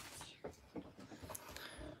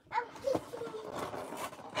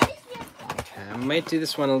 Okay, I might do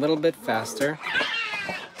this one a little bit faster.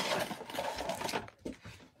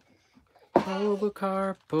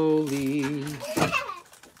 Ovocarpoli.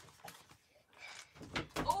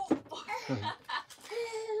 Oh.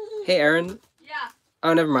 Hey, Aaron. Yeah.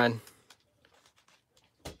 Oh, never mind.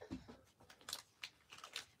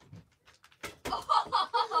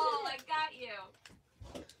 Oh, I got you.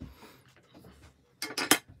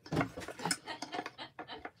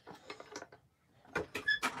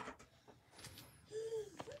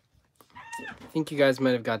 I think you guys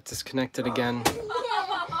might have got disconnected again.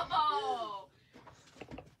 Oh.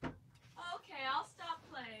 Okay, I'll stop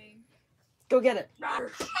playing. Go get it.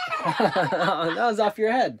 That was off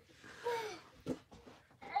your head.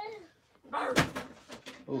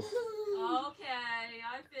 Ooh. Okay,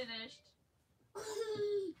 I finished.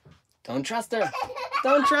 Don't trust her.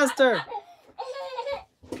 Don't trust her.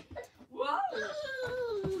 Whoa.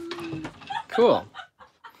 Cool.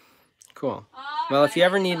 Cool. Well, if you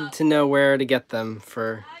ever need to know where to get them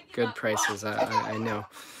for good prices, I know.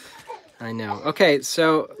 I know. Okay,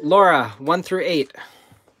 so Laura, 1 through 8.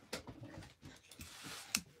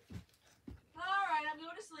 All right, I'm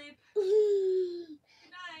going to sleep. Good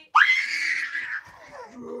night.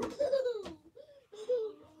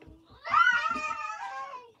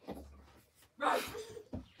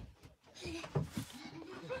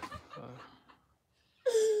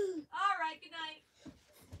 All right, good night.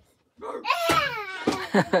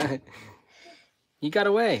 You got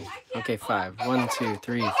away. Okay, 5. 1, 2,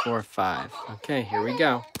 3, 4, 5. Okay, here we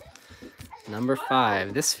go. Number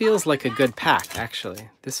 5. This feels like a good pack, actually.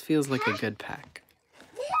 This feels like a good pack.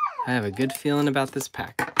 I have a good feeling about this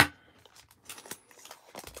pack.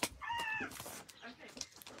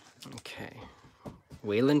 Okay.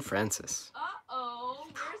 Waylon Francis. Uh-oh,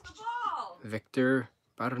 where's the ball? Victor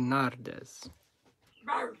Bernardez.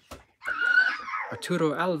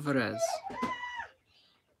 Arturo Alvarez.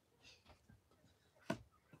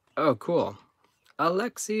 Oh, cool.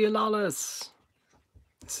 Alexi Lalas.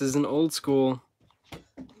 This is an old school.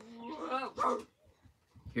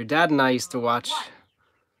 Your dad and I used to watch.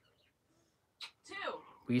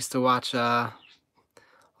 We used to watch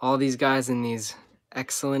all these guys in these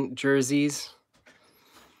excellent jerseys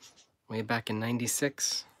way back in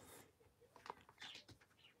 '96.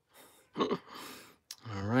 All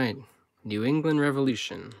right. New England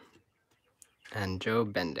Revolution and Joe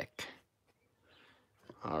Bendick.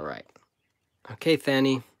 All right. Okay,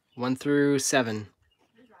 Fanny. 1 through 7.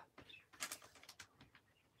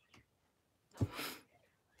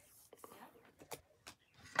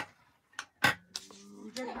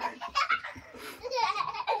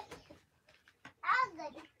 I'm gonna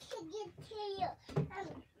kick it to you.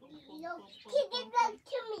 You'll kick it back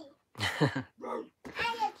to me. I'm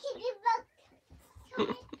gonna kick it back to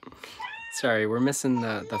me. Sorry, we're missing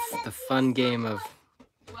the fun game of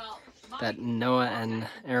that Noah and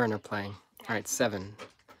Aaron are playing. All right, 7.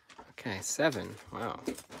 Okay, 7. Wow.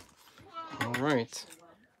 All right.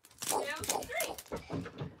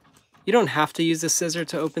 You don't have to use a scissor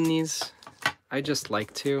to open these. I just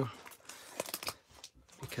like to,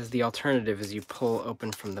 because the alternative is you pull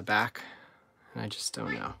open from the back, and I just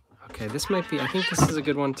don't know. Okay, this might be, I think this is a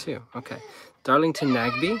good one too. Okay, Darlington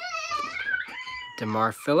Nagbe,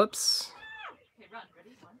 DeMar Phillips.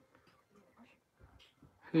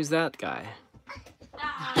 Who's that guy?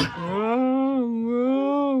 Whoa,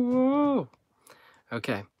 whoa, whoa.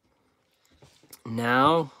 Okay,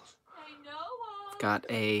 now I've got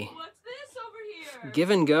a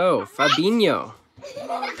give and go, Fabinho.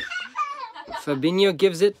 Fabinho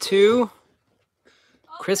gives it to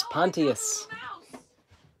Chris Pontius.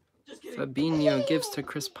 Fabinho gives to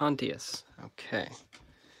Chris Pontius. Okay.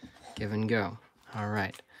 Give and go. All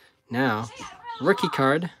right. Now, rookie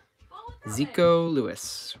card, Zico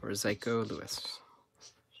Lewis, or Zyko Lewis.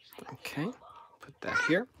 Okay. Put that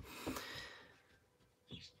here.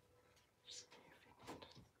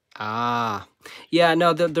 Ah. Yeah,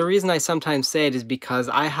 no, the reason I sometimes say it is because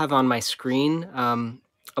I have on my screen a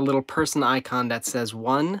little person icon that says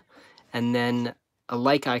 1 and then a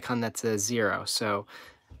like icon that says 0. So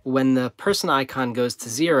when the person icon goes to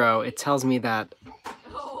 0, it tells me that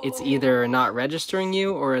it's either not registering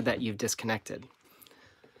you or that you've disconnected.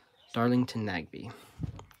 Darlington Nagbe.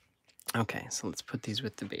 Okay, so let's put these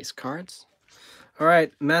with the base cards. All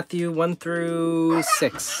right, Matthew, 1 through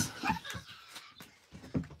 6.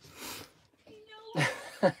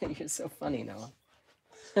 You're so funny, Noah.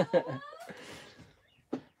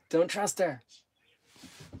 Don't trust her.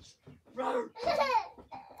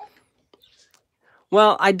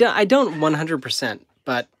 Well, I don't 100%,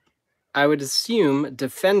 but I would assume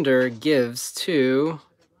defender gives to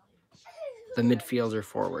the midfielder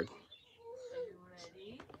forward.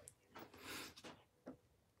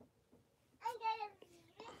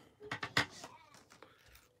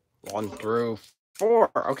 1 through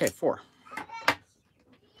 4. Okay, 4.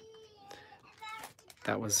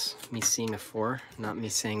 That was me seeing a 4, not me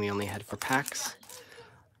saying we only had 4 packs.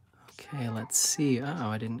 Okay, let's see. Uh-oh,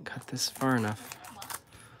 I didn't cut this far enough.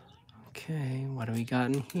 Okay, what do we got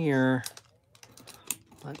in here?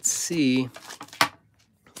 Let's see.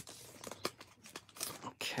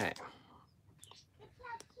 Okay.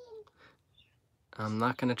 I'm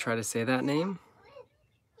not going to try to say that name.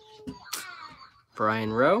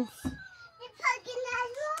 Brian Rowe.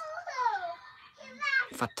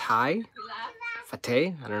 Fatay?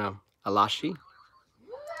 Fateh? I don't know. Alashi.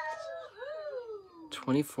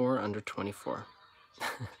 24 under 24.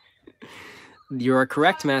 You are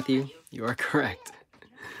correct, Matthew. You are correct.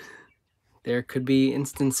 There could be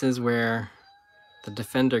instances where the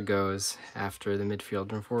defender goes after the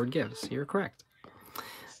midfielder and forward gives. You're correct.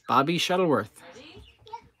 Bobby Shuttleworth.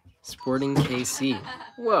 Sporting KC.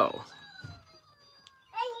 Whoa.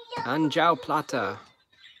 Anjao Plata.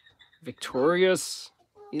 Victorious.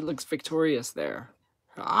 He looks victorious there.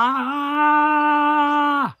 Ah!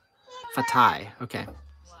 Fatai. Okay.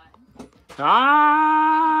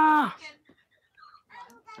 Ah!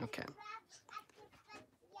 Okay.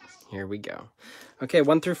 Here we go. Okay,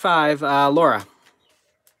 1 through 5. Laura.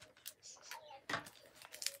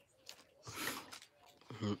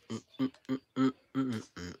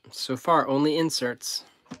 So far, only inserts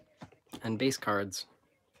and base cards.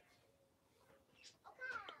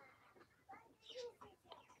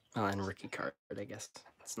 Oh, and rookie card, I guess.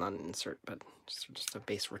 It's not an insert, but just a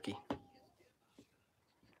base rookie.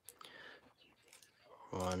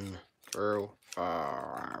 1 through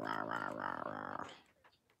 4.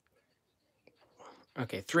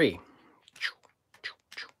 Okay, 3.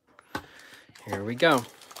 Here we go.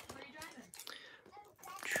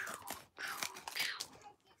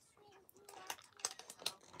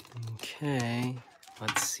 Okay,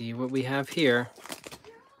 let's see what we have here.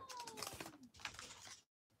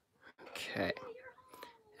 Okay,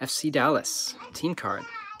 FC Dallas, team card.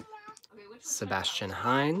 Sebastian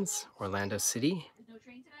Hines, Orlando City.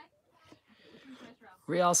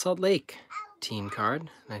 Real Salt Lake, team card.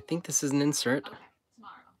 And I think this is an insert.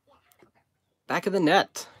 Back of the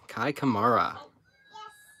net, Kai Kamara.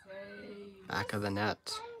 Back of the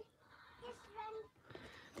net.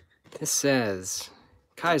 This says,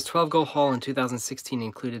 Kai's 12-goal haul in 2016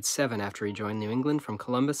 included 7 after he joined New England from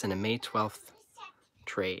Columbus in a May 12th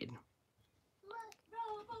trade.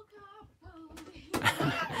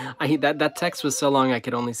 That text was so long I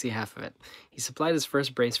could only see half of it. He supplied his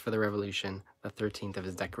first brace for the Revolution, the 13th of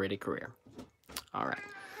his decorated career. All right.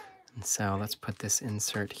 And so let's put this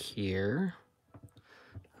insert here.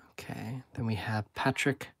 Okay. Then we have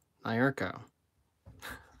Patrick Nyarko.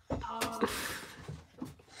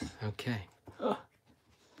 Okay.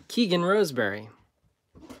 Keegan Roseberry.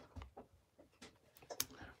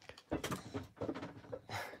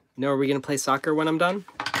 No, are we going to play soccer when I'm done?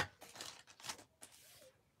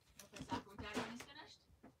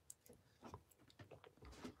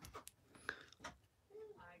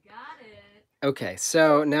 Okay,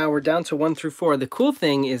 so now we're down to 1 through 4. The cool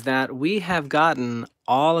thing is that we have gotten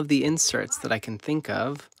all of the inserts that I can think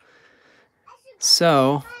of.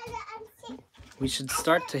 So we should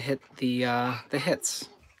start to hit the hits.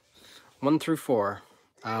 1 through 4.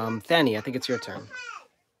 Fanny, I think it's your turn.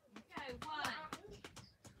 Okay, 1,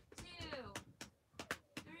 2,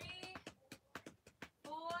 3,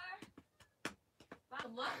 4.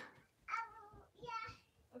 Look.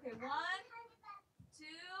 Okay, 1, 2,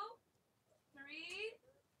 3,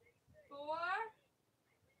 4,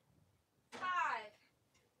 5.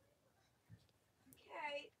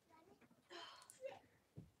 Okay.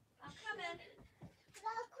 I'm coming.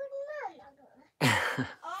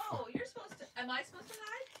 Oh, you're supposed to. Am I supposed to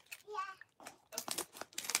hide?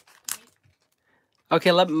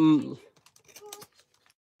 Okay,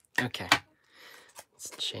 okay.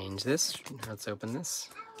 Let's change this. Let's open this.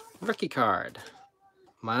 Rookie card.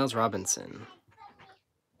 Miles Robinson.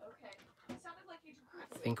 I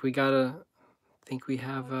think we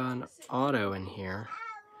have an auto in here.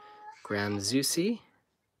 Graham Zusi.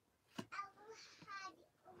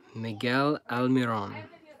 Miguel Almiron.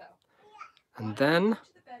 And then,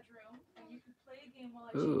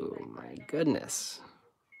 oh my goodness.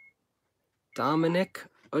 Dominic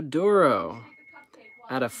Oduro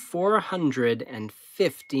out of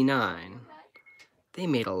 459. They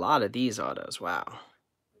made a lot of these autos. Wow.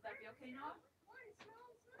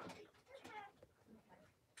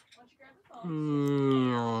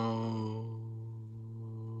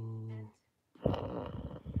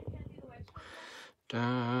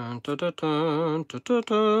 Dun, dun, dun, dun, dun, dun,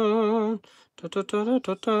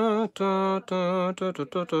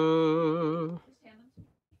 dun.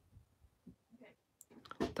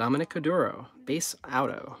 Dominic Oduro, base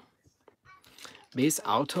auto. Base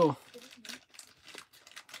auto.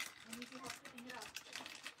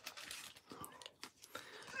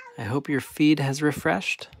 I hope your feed has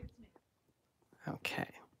refreshed. Okay.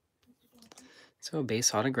 So a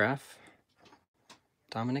base autograph.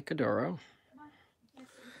 Dominic Oduro.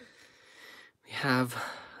 We have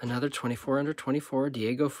another 24 under 24,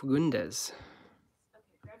 Diego Fagundes.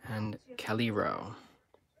 And Kelly Rowe.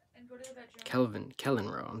 Kellen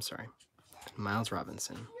Rowe, I'm sorry. Miles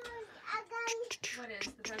Robinson.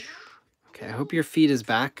 Okay, I hope your feed is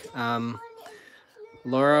back.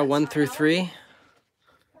 Laura, 1 through 3.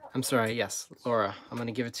 I'm sorry, yes, Laura, I'm going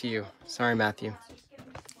to give it to you. Sorry, Matthew.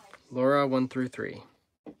 Laura, 1 through 3.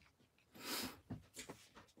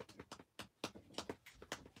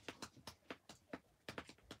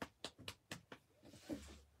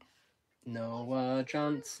 Noah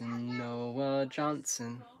Johnson, Noah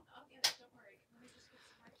Johnson.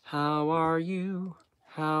 How are you?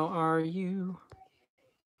 How are you?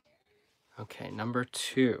 Okay, number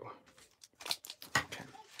 2. Okay.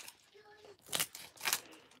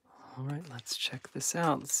 All right, let's check this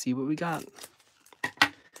out. Let's see what we got.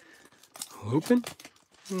 Open.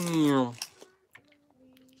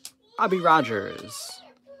 Bobby Rogers.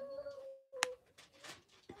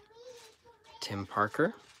 Tim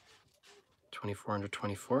Parker. 24 under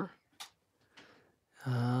 24.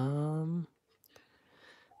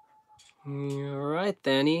 All right,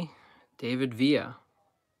 Danny. David Villa.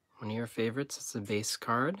 One of your favorites. It's a base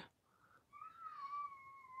card.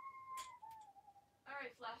 All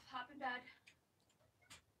right, Fluff, hop in bed.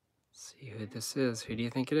 See who this is. Who do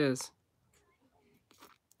you think it is?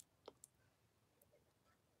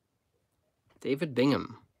 David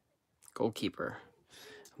Bingham, goalkeeper.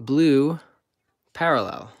 Blue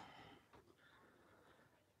parallel.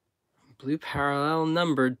 Blue parallel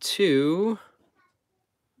numbered to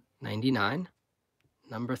 99.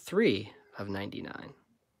 Number 3 of 99.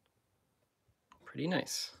 Pretty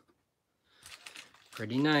nice.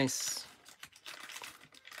 Pretty nice.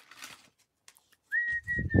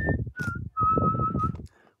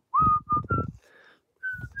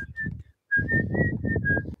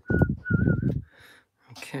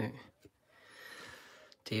 Okay.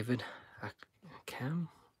 David Cam,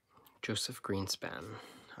 Joseph Greenspan.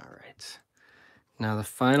 All right. Now the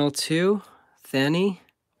final two, Thani,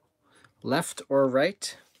 left or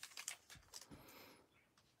right?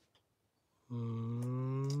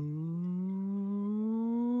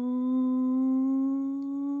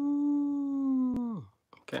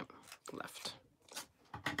 Okay, left.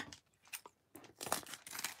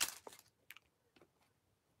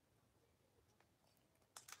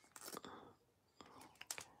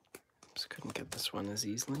 Just couldn't get this one as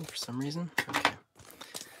easily for some reason. Okay.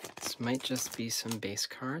 This might just be some base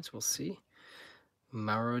cards. We'll see.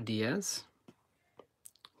 Mauro Diaz,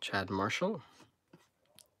 Chad Marshall,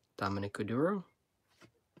 Dominic Oduro,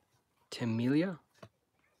 Tim Melia,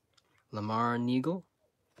 Lamar Neagle,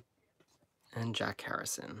 and Jack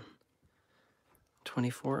Harrison.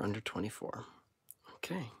 24 under 24.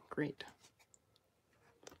 Okay, great.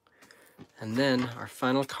 And then our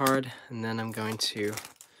final card, and then I'm going to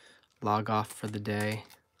log off for the day.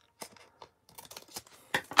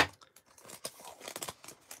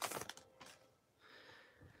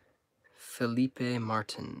 Philippe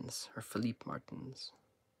Martins.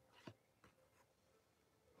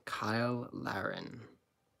 Kyle Laren.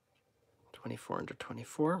 24 under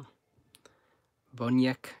 24.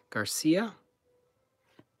 Boniek Garcia.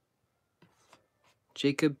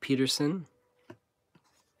 Jacob Peterson.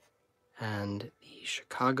 And the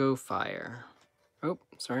Chicago Fire. Oh,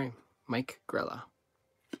 sorry, Mike Grella.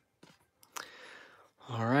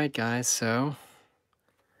 All right, guys, so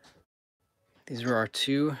these were our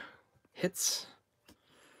 2 hits.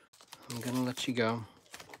 I'm gonna let you go.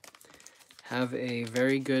 Have a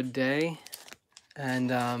very good day,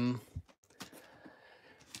 and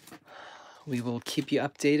we will keep you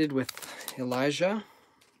updated with Elijah.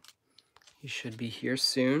 He should be here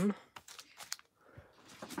soon.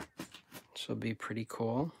 She'll be pretty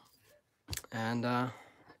cool. And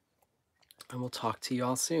we'll talk to you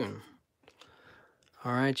all soon.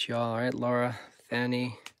 All right, y'all. All right, Laura,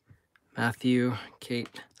 Fanny, Matthew,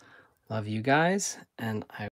 Kate. Love you guys, and I